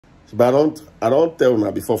But I don't tell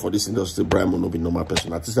now before for this industry, Brymo no be normal person.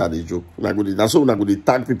 That's how they joke. That's why we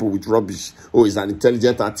tag people with rubbish. Oh, he's an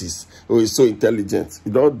intelligent artist. Oh, he's so intelligent.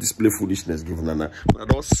 You don't display foolishness given Nana. I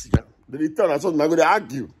don't see him. They tell us something, I go to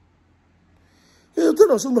argue. They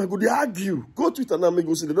tell us something, I go to argue. Go Twitter now,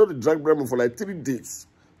 go see. They don't drag Brymo for like 3 days.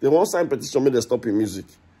 They won't sign petition, make they stop in music.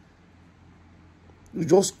 You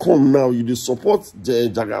just come now, you support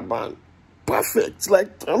Jagaban. Perfect.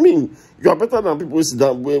 Like, I mean, you are better than people who sit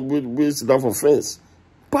down, we sit down for friends.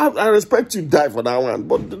 But I respect you die for that one.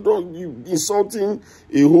 But don't you insulting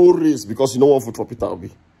a whole race because you don't want food for Peter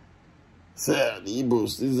Obi. Say the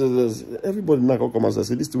Igbos. Everybody now come and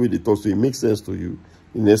say this is the way they talk to you. It makes sense to you.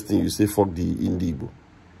 The next thing you say, fuck the Igbo.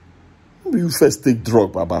 Who you first take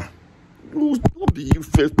drug, Baba? Who do you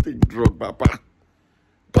first take drug, Baba?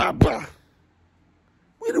 Baba.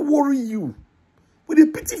 We don't worry you. We dey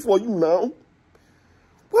pity for you now.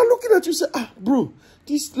 We're looking at you say, bro,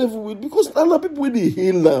 this level with because other people will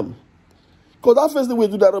hail them. Because that first thing we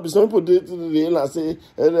do that rubbish, some people they hail and say,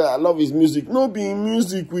 I love his music. No be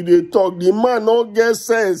music we dey talk. The man no get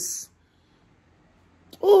sense.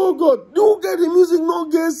 Oh God, don't get the music, no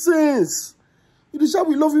get sense. You dey shout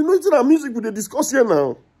we love you. No, it's our music we dey discuss here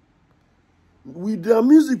now. With the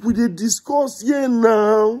music we dey discuss here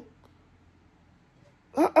now.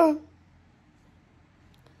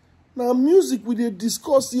 Now music we dey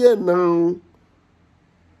discuss here now.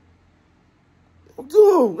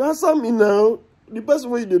 Dude, answer me now. The best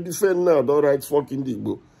way you defend now, don't write fucking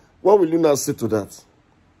Igbo. What will you now say to that?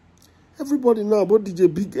 Everybody now, but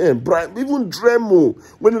DJ Big M, Brymo, even Brymo,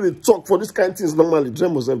 when they talk for this kind of things normally,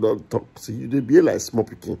 Brymo self don't talk. See, you they be like small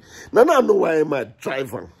picking. Now I know why am I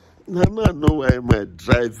driving. Now I know why am I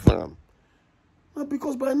driving. Now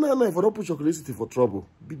because by now, if I don't put your curiosity for trouble,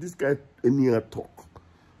 be this guy any talk.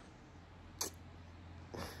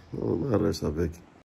 Oh, no, rest, I beg.